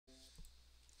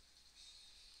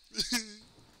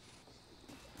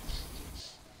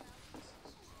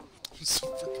I'm so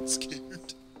freaking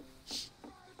scared.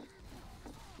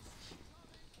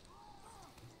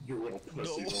 Your little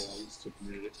pussy No. belongs to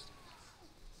me.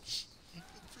 I'm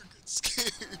freaking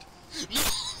scared. No!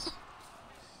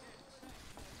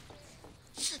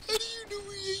 How do you know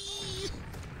where I am?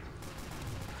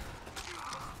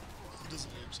 He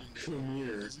doesn't actually know. Come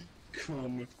here. Does he?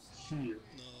 Come here.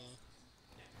 Nah.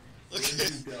 Where Okay.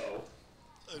 did you go?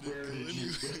 I didn't Where go did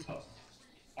you anywhere. go?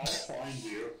 I'll find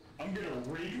you. I'm gonna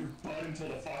rape your butt until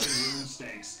the fucking room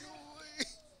stinks. No way.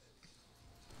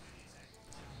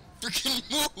 Freaking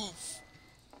move!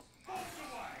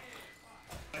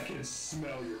 I can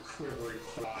smell your quivering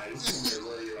thighs from there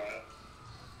where you're at.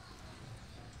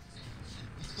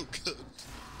 Oh god,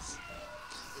 please.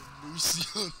 Have mercy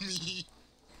on me.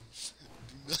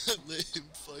 Do not let him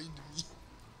find me.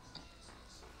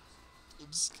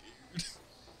 I'm scared.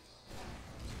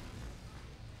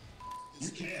 You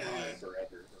can't hide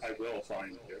forever. I will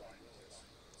find you.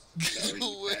 Get No,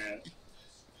 you away. can't.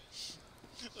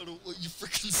 I don't want your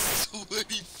freaking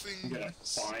sweaty I'm gonna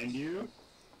fingers. find you,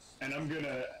 and I'm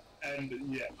gonna, and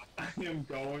yeah, I am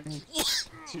going What?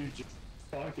 to just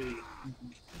fucking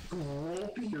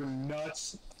grope your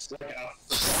nuts like a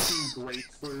fucking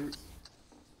grapefruit.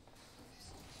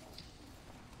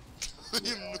 I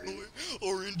am nowhere.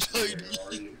 Orange hide Where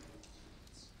are me. you?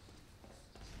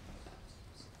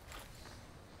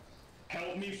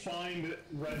 Help me find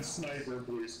Red Sniper,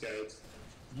 Blue Scouts.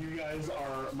 You guys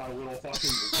are my little fucking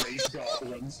rape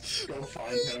goblins. Go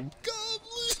find him.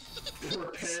 Goblin!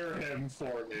 Prepare him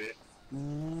for me.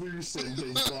 Loosen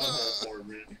his butthole for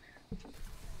me.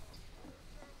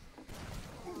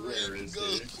 Where is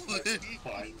he? I can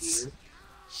find you.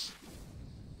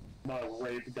 My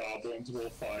rape goblins will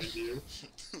find you.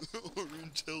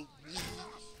 Orange, help me.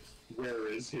 Where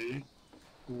is he?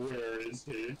 Where is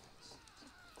he?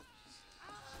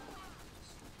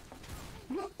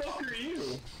 Who the fuck are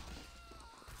you?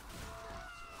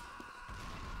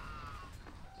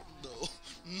 No.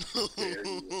 There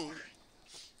you No.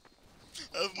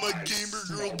 I have my I gamer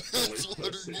smell girl bullet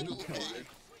bathwater, pussy get away. coming.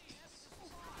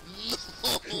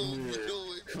 No, Come here. get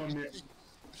away Come from here. me.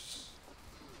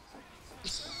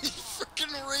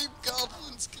 Freaking rape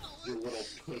goblins, get Your away. little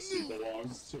pussy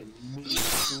belongs to me.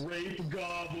 Rape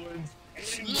goblins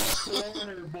in the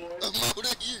corner, boy. I'm out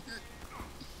of here.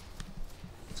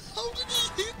 How did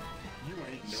he hit? You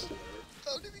ain't nowhere.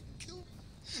 How did he kill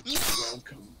me? No.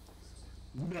 Welcome.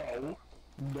 No.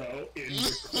 No. In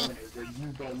the corner where you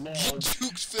belong.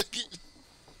 Jukes faggot.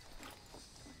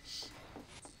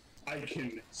 I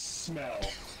can smell.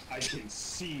 I can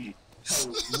see how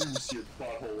loose your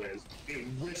butthole is. It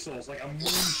whistles like a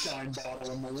moonshine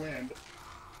bottle in the wind.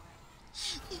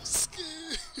 I'm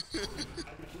scared. I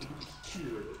can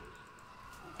hear it.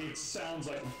 It sounds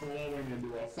like blowing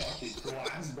into a fucking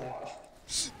glass bottle.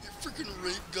 You freaking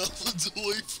rape goblins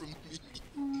away from me.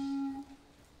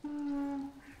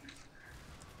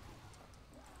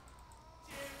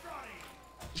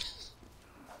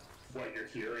 What you're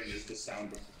hearing is the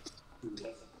sound of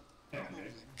love.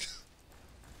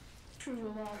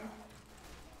 True love.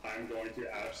 I'm going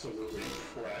to absolutely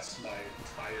press my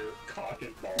entire cock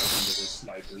and balls into this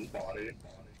sniper's body.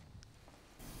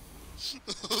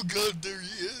 Oh god, there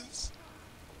he is.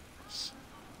 Oh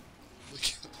my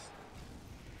god.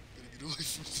 Gotta get away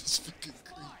from this freaking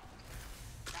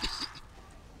creep.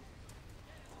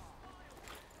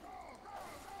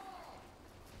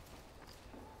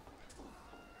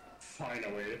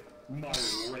 Finally, my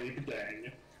rape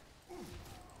gang.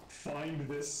 Find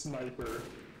this sniper.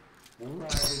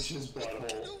 Ravage his Get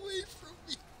butthole. away from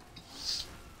me.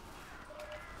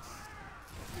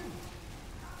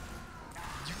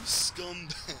 You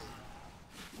scumbag.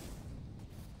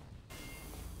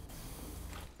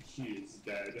 He is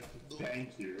dead. Thank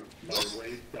you, my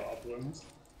rape goblins.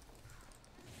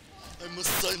 I must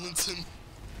silence him.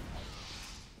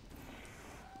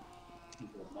 He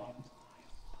will not.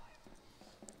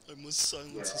 I must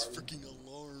silence his Where are you? freaking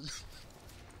alarm.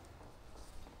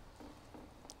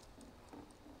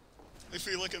 I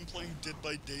feel like I'm playing Dead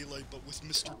by Daylight, but with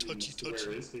Mr. Touchy Where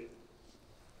Touchy. is he?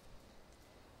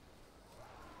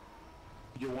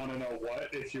 You wanna know what?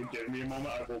 If you give me a moment,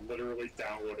 I will literally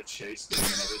download a chase game,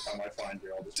 and every time I find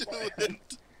you, I'll just Do play it.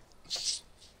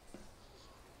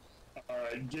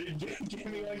 Alright, give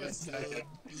me like Oh my a second. God,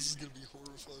 this is gonna be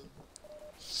horrifying.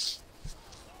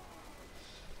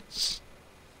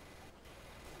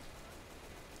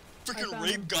 Freaking found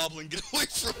rape him. goblin, get away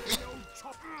from me!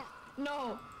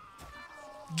 No!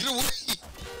 Get away!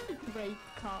 Rape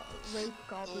Oh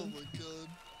goblin. my god.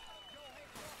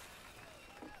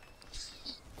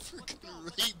 Freaking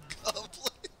rape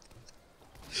goblin!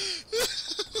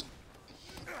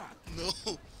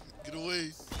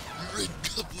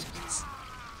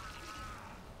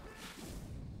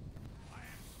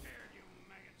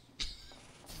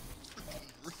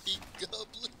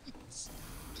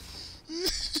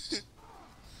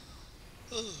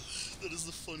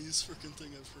 coolest freaking thing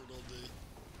I've heard all day.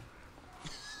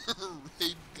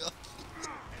 Raid goblin.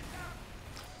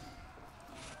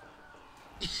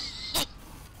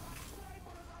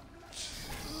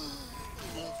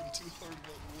 I'm laughing too hard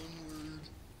about one word.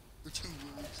 Or 2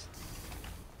 words.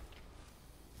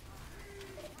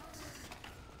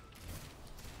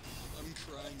 I'm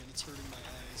crying and it's hurting my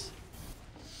eyes.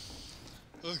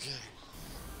 Okay.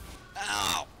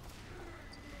 Ow!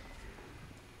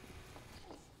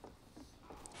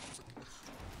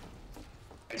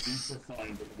 I need to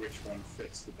find which one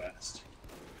fits the best.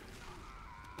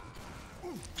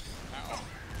 Ow.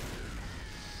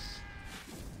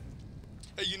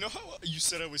 Hey, you know how you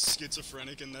said I was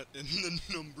schizophrenic and that in the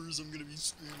numbers I'm gonna be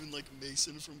screaming like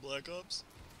Mason from Black Ops?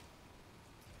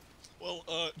 Well,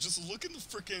 just look in the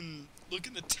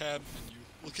the tab menu.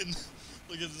 Look at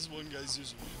this one guy's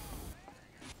username.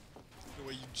 Get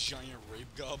away, you giant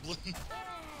rape goblin.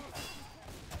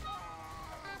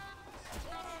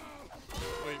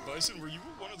 Wait, Bison, were you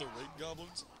one of the rape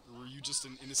goblins? Or were you just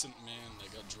an innocent man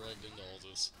that got dragged into all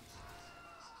this?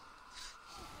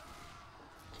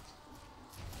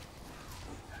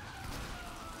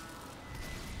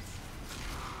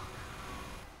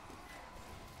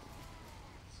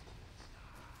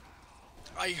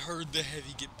 I heard the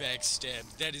heavy get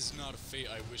backstabbed. That is not a fate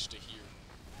I wish to hear.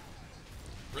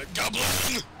 Red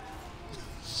Goblin!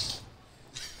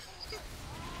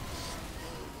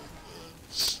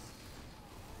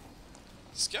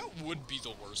 Scout would be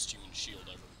the worst human shield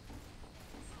ever.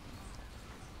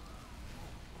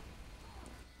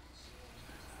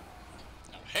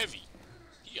 Now Heavy,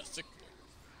 he a thick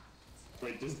boy.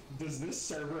 Wait, does this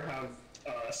server have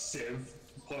Civ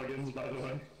plugins, by the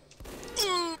way?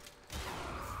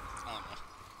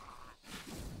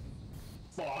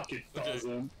 Fuck, it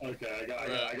doesn't. Okay, I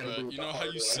gotta do it. You know how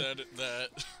you said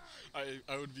that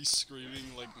I would be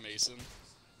screaming like Mason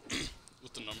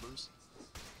with the numbers?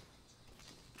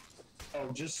 Oh,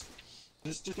 just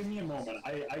give me a moment.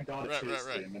 I got a taste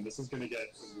thing, and this is gonna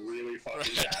get really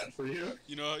fucking bad for you.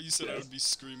 You know how you said I would be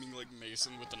screaming like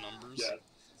Mason with the numbers? Yeah.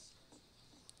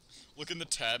 Look in the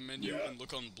tab menu and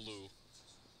look on blue.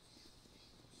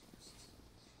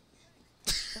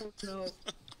 Oh no.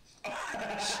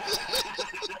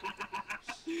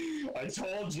 I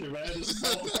told you, man. It's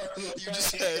so hard. You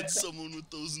just had someone with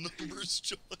those numbers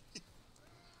join.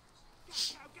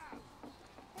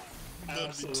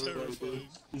 That'd be terrifying. Dude.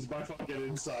 He's my fucking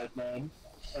inside, man.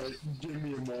 Alright, give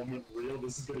me a moment, real.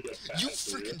 This is gonna get bad. You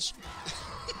freaking.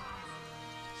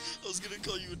 I was gonna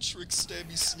call you a trick,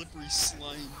 stabby, slippery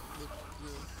slime, but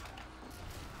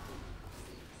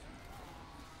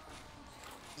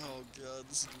oh god,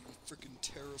 this is gonna be freaking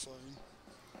terrifying.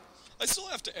 I still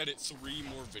have to edit 3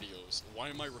 more videos. Why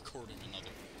am I recording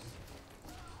another?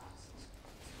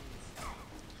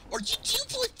 Do you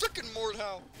play frickin'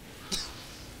 Mordhau?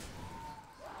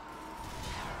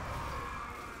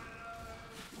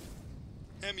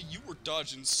 Hammy, you were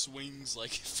dodging swings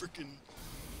like frickin'.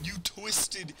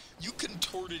 You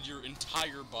contorted your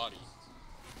entire body.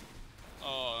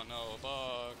 Oh no, a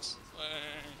box.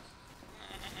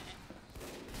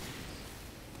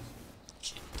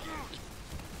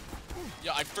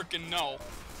 Yeah, I frickin' know.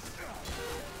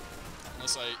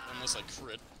 Unless I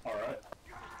crit. Alright.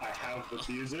 I have the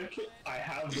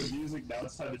music. Now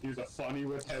it's time to do the funny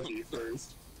with Heavy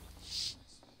first.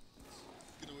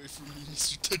 Get away from me,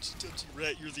 Mr. Touchy Touchy.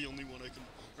 Rat, you're the only one I can...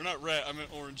 Or not Rat, I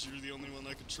meant Orange. You're the only one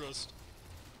I can trust.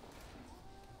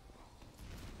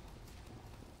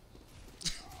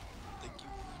 Thank you,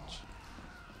 Orange.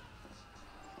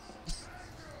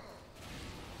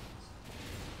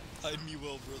 Hide me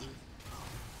well, brother.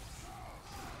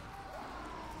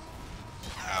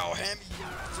 Ow, Hammy, you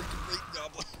freaking rape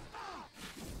goblin.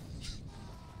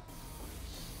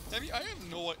 Hammy, I have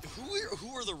no idea. Who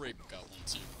are the rape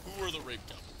goblins here? Who are the rape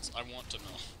goblins? I want to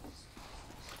know.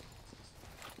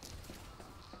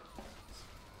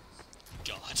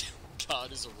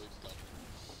 God is a rape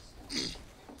goblin.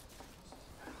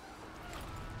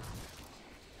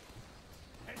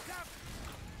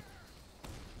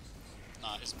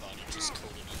 Nah, his body just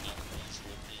coated in that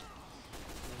unusual paint.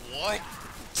 What?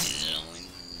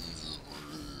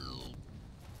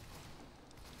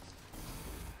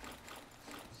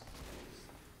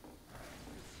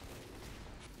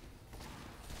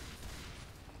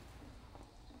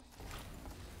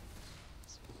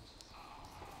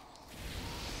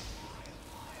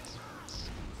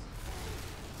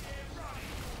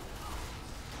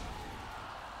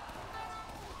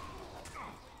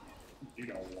 You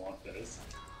don't want this.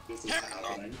 This is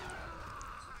happening.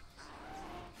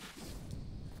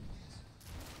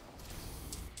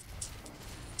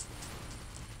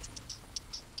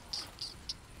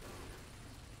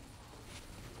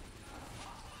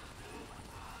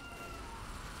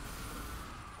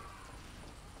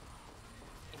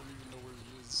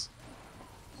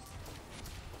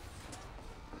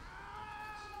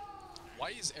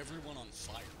 Why is everyone on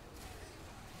fire?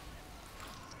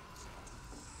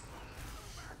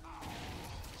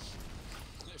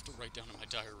 I have to write down in my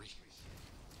diary.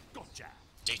 Gotcha.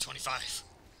 Day 25.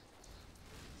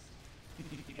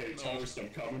 Hey, Toast, I'm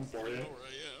coming for you. I know where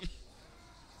I am.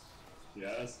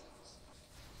 Yes.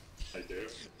 I do.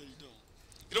 No, you don't.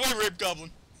 Get away, Rape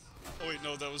Goblin! Oh wait,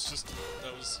 no, that was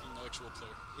an actual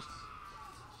player.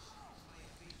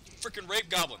 Frickin' Rape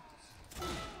Goblin!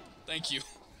 Thank you.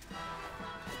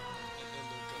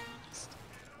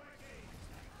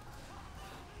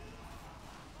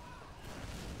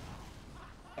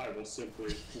 I will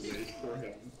simply wait for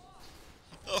him.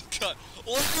 Oh god,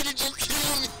 why did you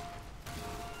kill me?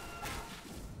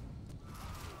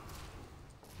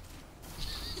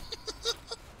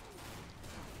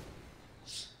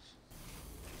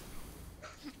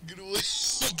 Get away!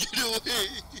 Get away!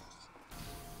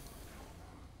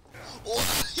 Why?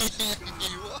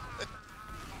 Why?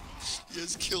 He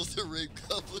has killed the Rape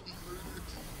Goblin murder.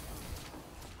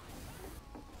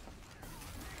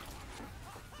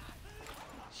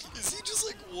 Is he just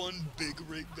like one big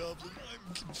Rape Goblin?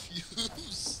 I'm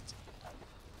confused.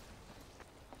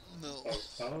 No. Oh,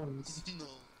 Toast. No.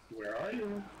 Where are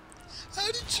you? How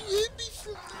did you hit me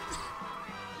from there?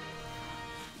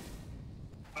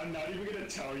 I'm not even gonna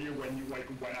tell you when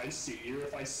I see you.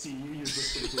 If I see you, you're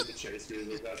just gonna hear the chase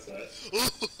music, that's it.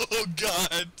 Oh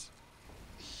god!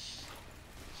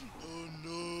 Oh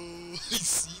no, I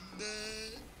seen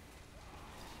that.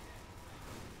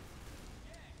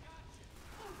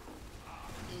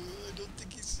 I don't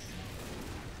think he's seen it.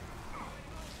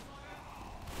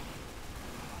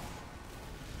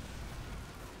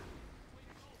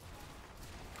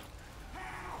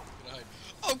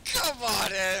 Oh come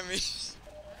on, Amy!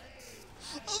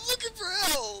 I'm looking for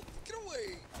help! Get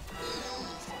away!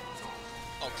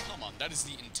 Oh come on, that is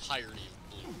the entirety of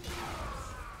blue.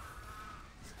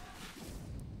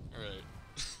 Alright.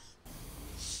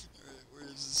 Alright, where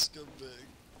is this scumbag?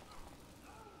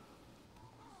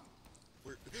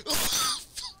 Where?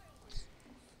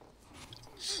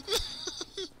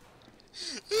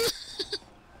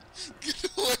 Get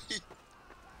away!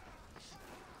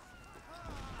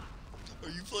 Are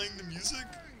you playing the music?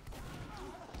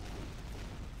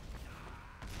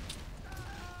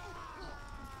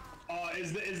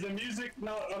 Is the music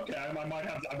no okay? I might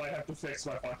have to fix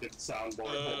my fucking soundboard.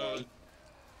 Hold on.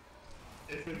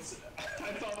 If it's,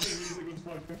 I thought the music was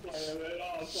fucking playing.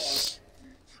 Oh fuck.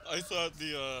 I thought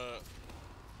the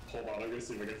Hold on, I'm gonna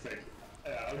see if I can fix.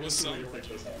 Yeah, I'm gonna see if I can fix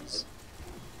this soundboard.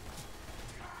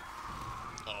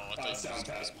 Oh, I thought sound you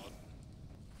pad. was mod.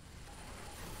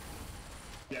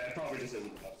 Yeah, it probably just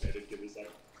isn't updated. Give me a sec.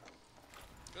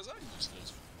 Because I use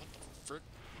this. What the frick?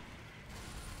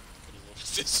 Could've looked at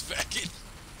this faggot.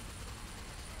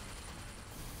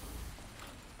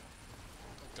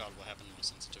 Oh god, what happened to my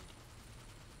sensitivity?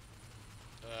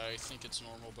 I think it's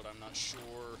normal, but I'm not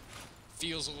sure.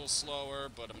 Feels a little slower,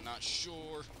 but I'm not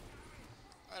sure.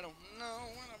 I don't know,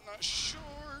 and I'm not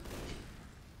sure.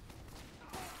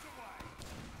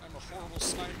 I'm a horrible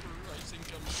sniper, I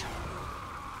think I'm sure.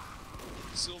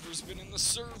 Silver's been in the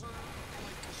server. Oh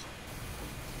my god.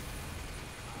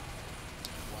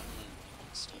 Why am I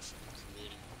writing stuff and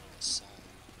creating like a song?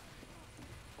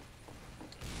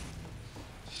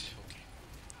 Okay.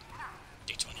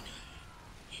 Day 29.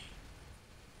 Yeah.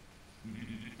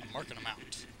 I'm marking them out.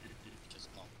 Because,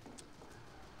 oh.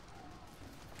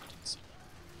 I didn't see that.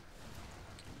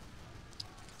 Okay.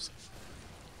 I'm safe.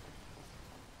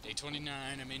 Day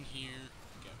 29, I'm in here.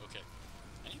 Okay.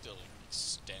 I need to, like,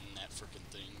 extend that frickin'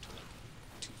 thing to, like,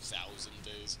 2,000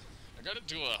 days. I got it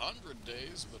to 100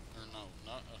 days, but, or no,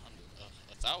 not 100,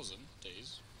 1,000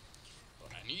 days.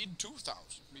 But I need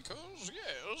 2,000, because,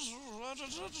 yes,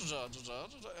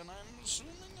 and I'm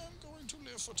assuming I'm going to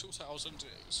live for 2,000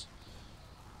 days.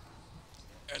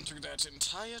 And through that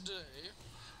entire day,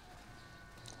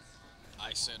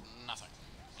 I said nothing.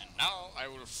 And now I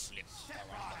will flip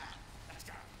around. Let's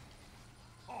go.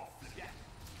 Oh, yeah.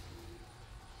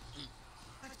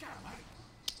 Let's go, mate.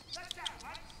 Let's go,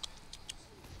 mate.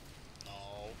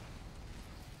 No.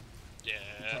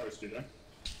 Yeah. Toast, you there?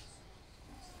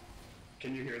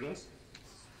 Can you hear this?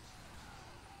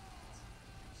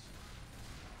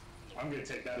 I'm gonna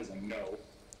take that as a no.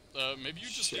 Maybe you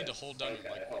just need to hold down your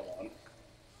mic hold button. on.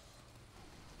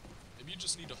 Maybe you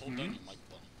just need to hold down your mic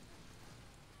button.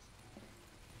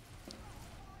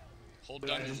 Hold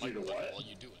down your mic button while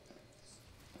you do it.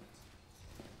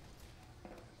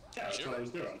 Yeah, that's what I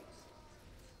was doing.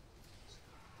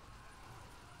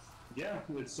 Yeah,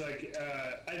 it's like,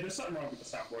 there's something wrong with the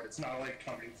soundboard. It's not like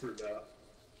coming through the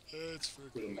It's through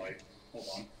the mic. Hold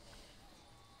on.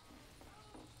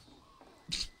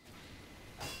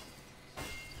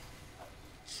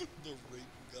 The rape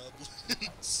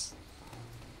goblins.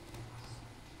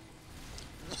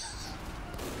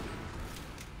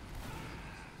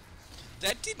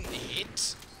 That didn't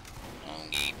hit.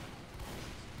 Okay.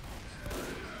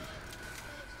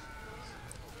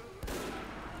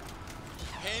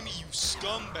 Hammy, you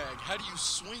scumbag! How do you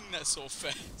swing that so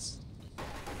fast?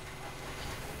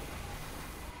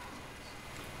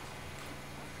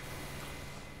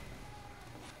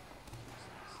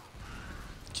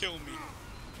 Kill me.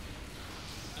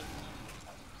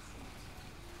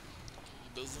 He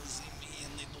doesn't see me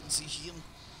and I don't see him.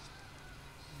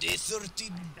 Day 30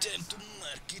 time to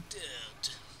mark it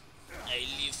out. I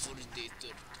live for day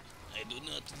 30. I do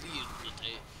not live, but I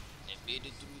made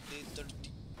it through day 30.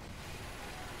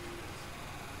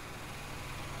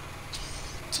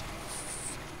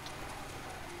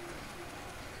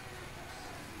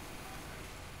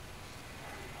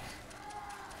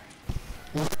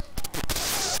 I'm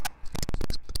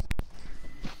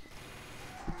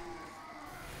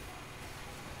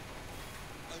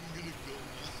gonna go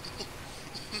now.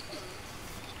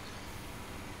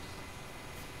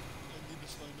 I need to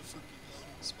find a freaking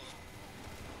hiding spot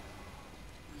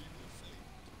where you will fight.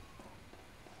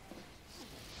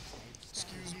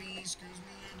 Excuse me, I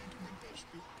need to get past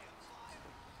you.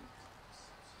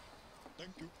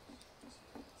 Thank you.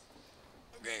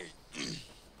 Okay. You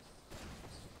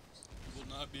will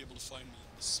not be able to find me in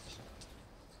this spot.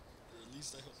 Or at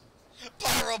least I hope.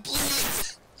 Pyro,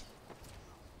 please!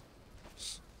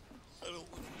 I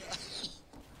don't want to die.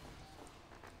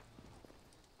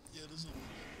 Yeah, it doesn't work.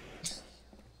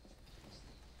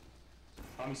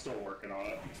 I'm still working on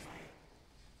it.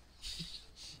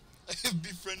 I have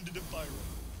befriended a pyro.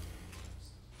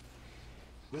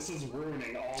 This is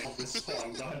ruining all of this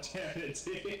fun, god damn it.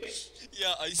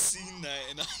 Yeah, I seen that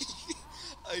and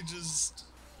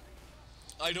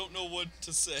I don't know what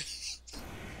to say.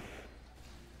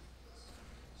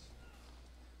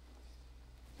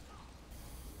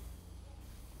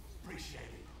 Appreciate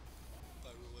it.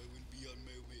 Pyro, I will be on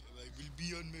my way. I will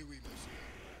be on my way, my friend.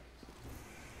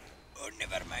 Oh,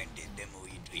 never mind the demo.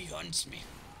 He haunts me.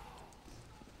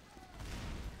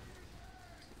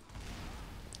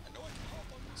 I know I can hop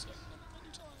on this like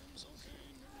many times. Okay,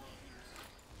 never mind.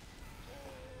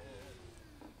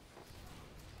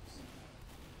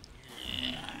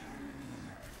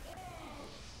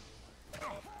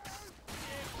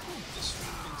 This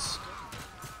freaking scum.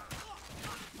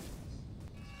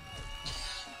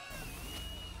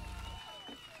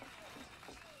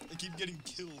 I keep getting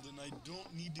killed and I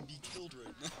don't need to be killed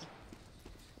right now.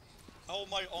 How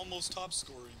am I almost top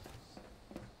scoring?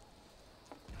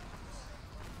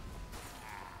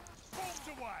 Bombs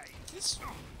away. This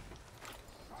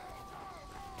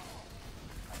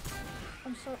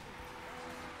I'm sorry.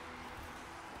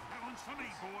 That one's for me,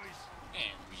 boys.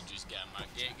 And we just got my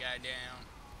dead guy down.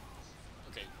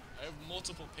 Okay, I have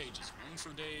multiple pages. One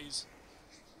for days,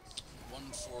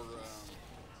 one for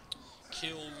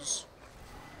kills,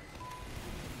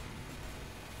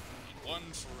 and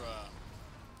one for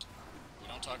we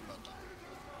don't talk about that.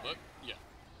 But yeah.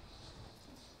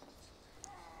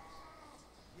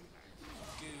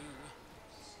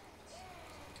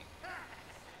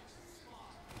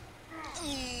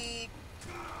 Okay.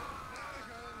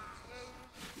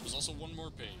 There's also one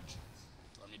more page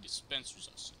for how many dispensers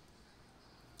I've seen.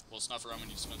 Well, it's not for how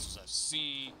many dispensers I've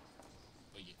seen,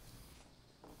 but yeah.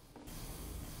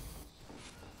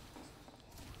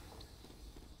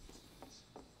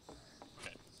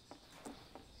 Okay.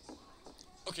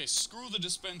 Okay, screw the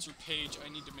dispenser page. I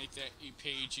need to make that a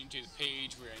page into the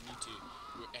page where I need to,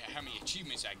 how many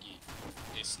achievements I get.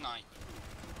 This night.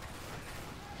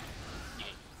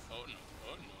 Yeah. Oh no.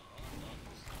 Oh no. Oh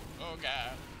no. Oh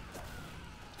god.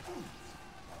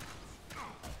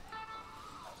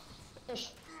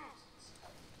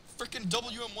 Frickin'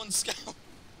 WM1 Scout!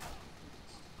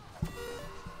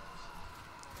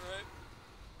 Alright.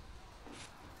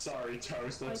 Sorry,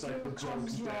 Toast, looks like the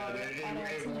joke's dead.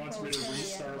 It wants me to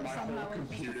restart my whole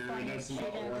computer and it's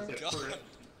not worth it for it.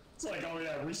 It's like, oh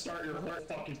yeah, restart your whole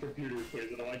fucking computer,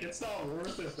 please. And I'm like, it's not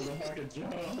worth it for the fucking joke.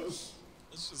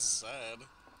 That's just sad.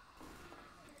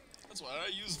 That's why I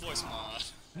use voice mod.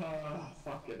 Ah,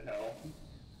 fucking hell.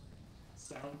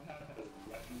 Soundpad has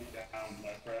let me down,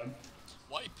 my friend.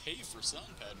 Why pay for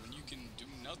Soundpad when you can do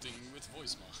nothing with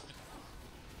voice mod?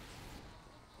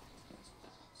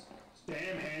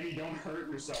 Damn, Hammy, don't hurt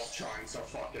yourself trying so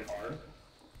fucking hard.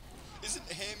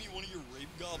 Isn't Hammy one of your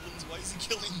rape goblins? Why is he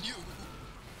killing you?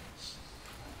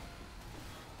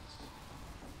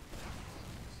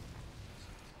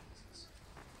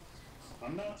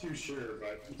 I'm not too sure,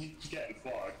 but he's getting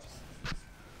fucked.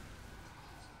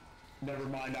 Never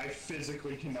mind, I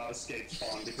physically cannot escape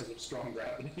spawn because of strong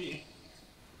gravity.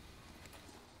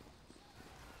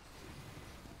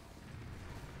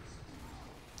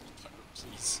 Pyro,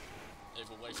 please. I have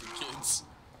a wife and kids.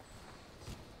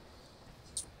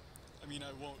 I mean,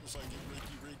 I won't if I get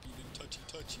rapey and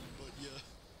touchy, but yeah.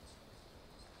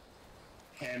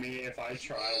 Hammy, if I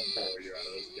try, I'll pull you out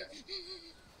of this game.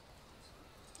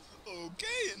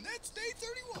 Okay, and that's day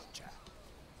 31, chap.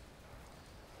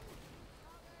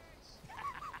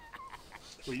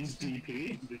 Please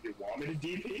DP? Did you want me to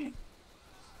DP?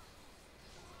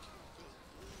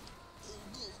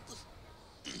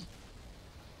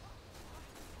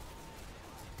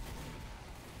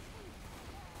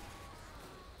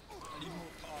 I need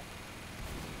more pop.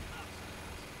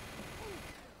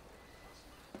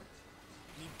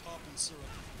 I need pop and syrup.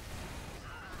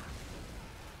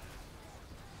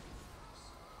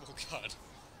 Oh god.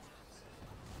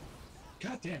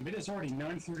 God damn, it is already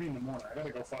 9:30 in the morning. I gotta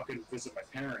go fucking visit my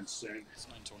parents soon. It's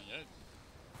 9:28.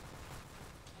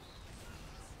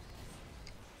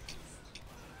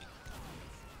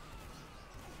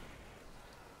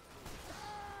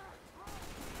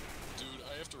 Dude,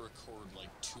 I have to record like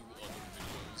 2 other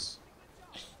videos.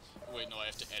 Wait, no, I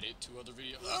have to edit 2 other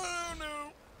videos. Oh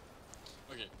no!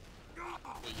 Okay.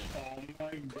 But yeah. Oh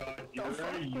my god, you're a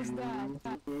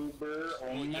YouTuber.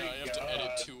 Oh Well, my yeah, I have god. to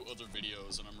edit 2 other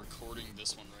videos, and I'm recording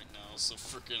this one right now, so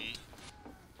frickin'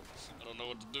 I don't know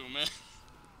what to do, man.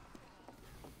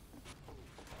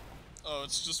 Oh,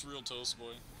 it's just real toast,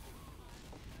 boy.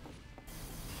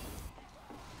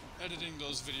 Editing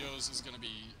those videos is gonna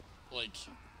be, like,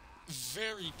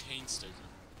 very painstaking.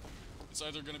 It's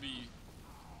either gonna be...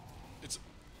 It's...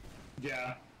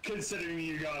 Yeah, considering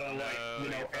you gotta, like, you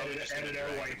know, edit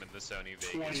out, like, in the Sony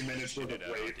 20 minutes shoot worth it of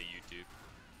out weight. onto YouTube.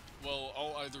 Well,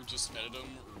 I'll either just edit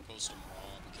them or post them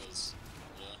raw, because,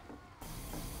 yeah.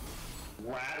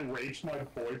 Rat raped my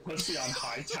boy pussy on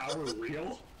high tower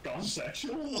reel? Gone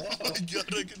sexual? Oh my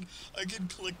god, I can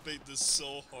clickbait this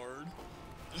so hard.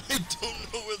 I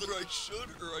don't know whether I should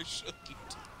or I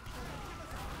shouldn't.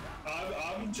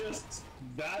 I'm just,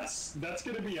 that's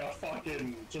gonna be a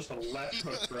fucking, just a left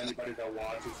hook for anybody that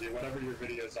watches you, whatever your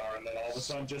videos are, and then all of a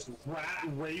sudden just rat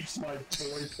rapes my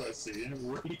boy pussy.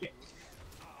 We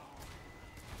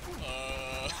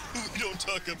don't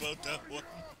talk about that one.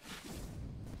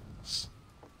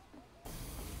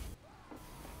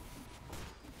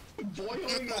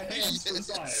 Boiling my hands for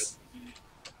science.